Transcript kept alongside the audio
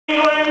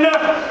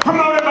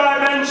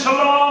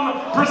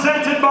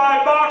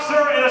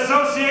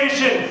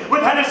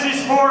with Hennessy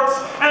Sports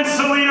and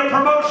Selena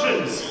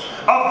Promotions.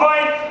 A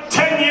fight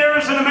 10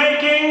 years in the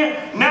making,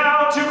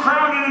 now to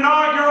crown an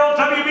inaugural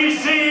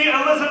WBC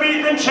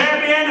Elizabethan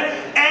champion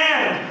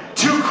and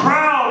to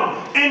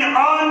crown an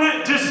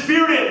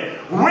undisputed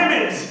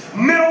women's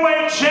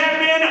middleweight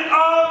champion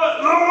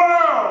of the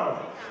world.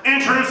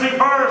 Introducing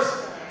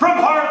first, from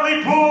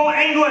Hartlepool,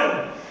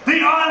 England, the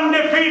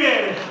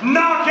undefeated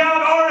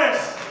knockout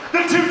artist,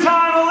 the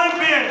two-time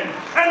Olympian,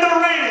 and the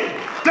reigning,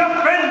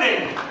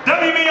 defending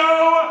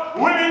WBO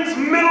Women's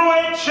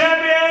Middleweight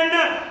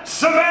Champion,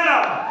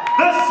 Savannah,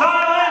 the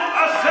Silent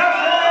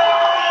Assassin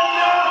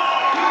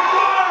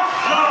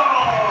Marshall!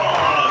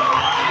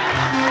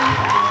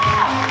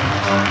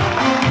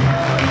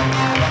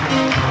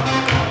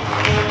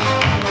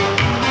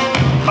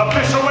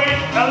 Official weight,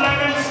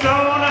 11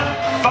 stone,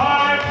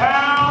 5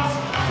 pounds,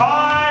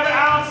 5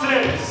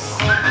 ounces.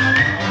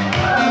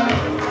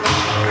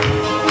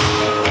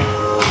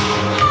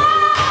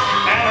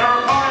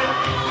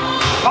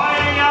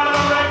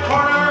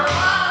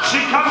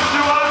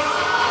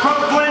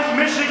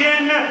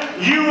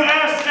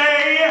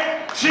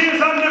 USA. She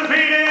is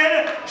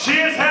undefeated. She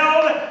has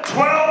held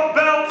 12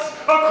 belts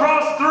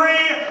across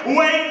 3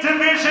 weight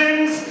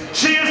divisions.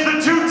 She is the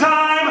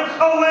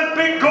 2-time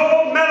Olympic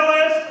gold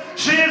medalist.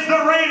 She is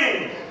the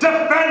reigning,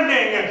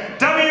 defending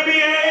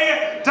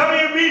WBA,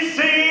 WBC,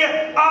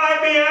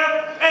 IBF,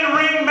 and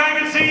Ring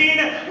Magazine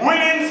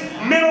Women's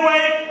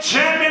Middleweight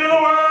Champion of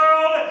the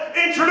World.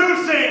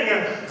 Introducing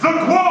the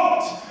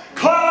quote,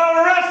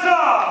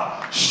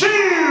 Claressa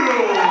Shields.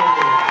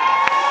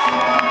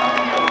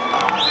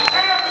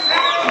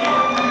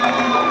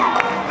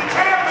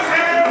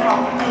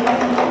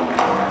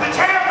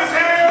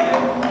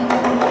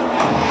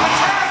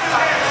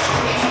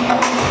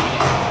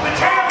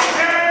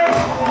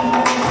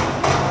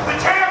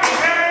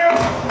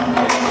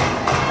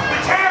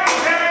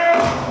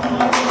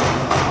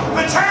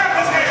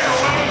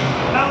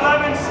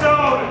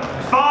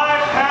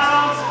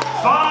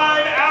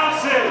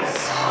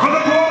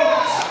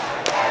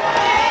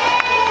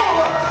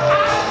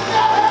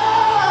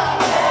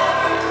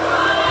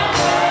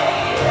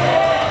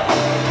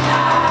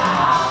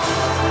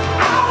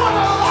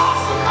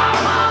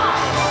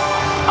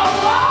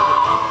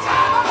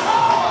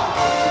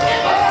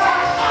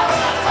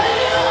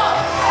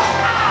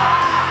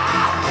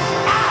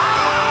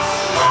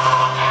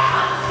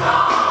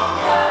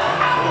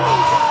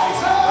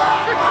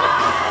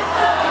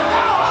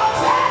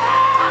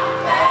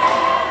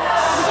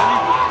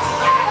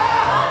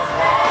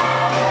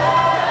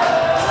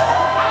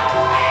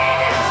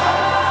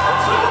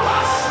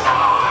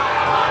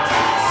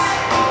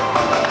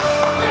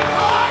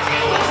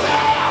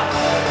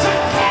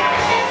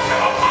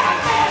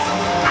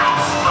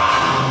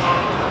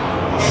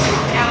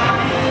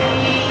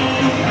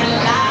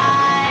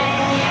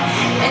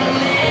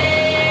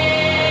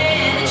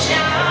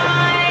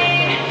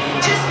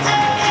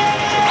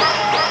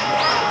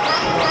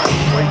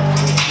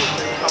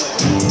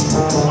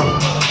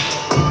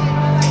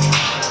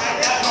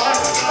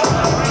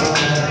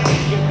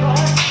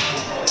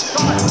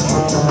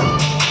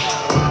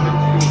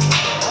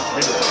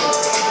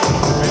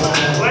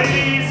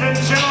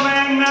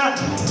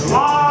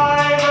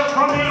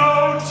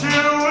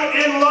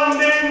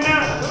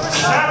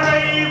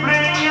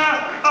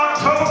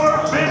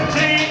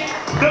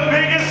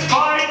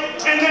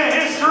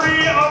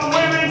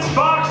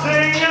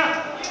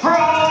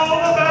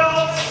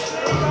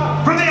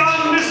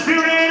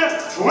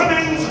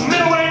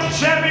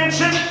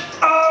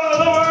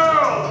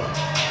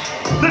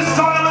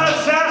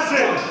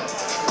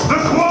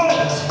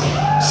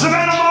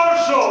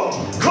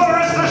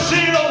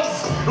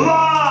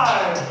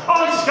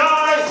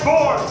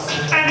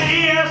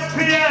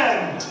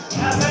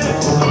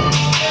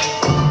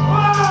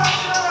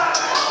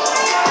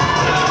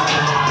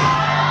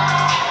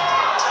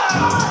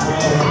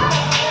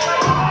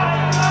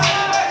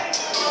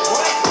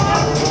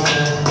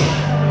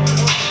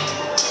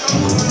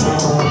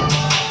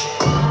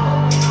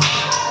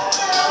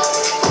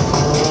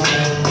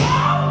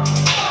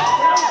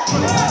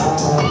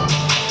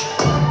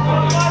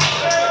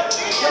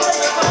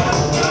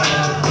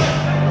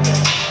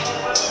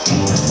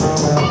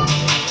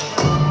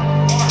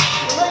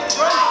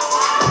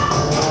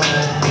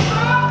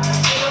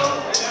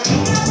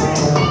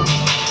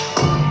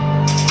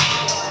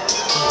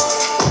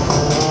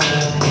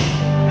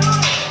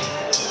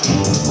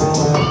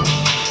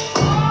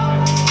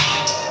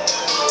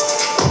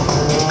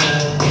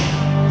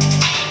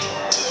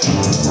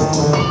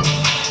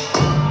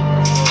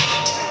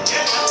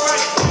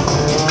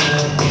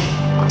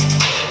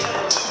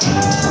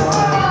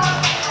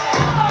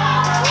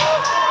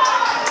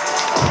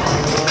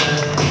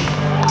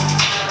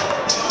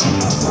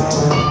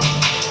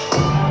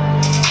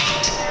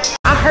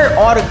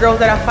 All the girls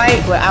that I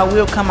fight, but I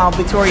will come out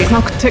victorious.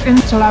 Clock ticking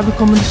till I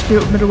become the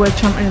undisputed middleweight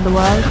champion of the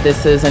world.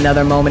 This is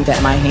another moment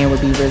that my hand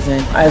would be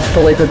risen. I've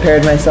fully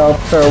prepared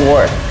myself for a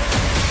war.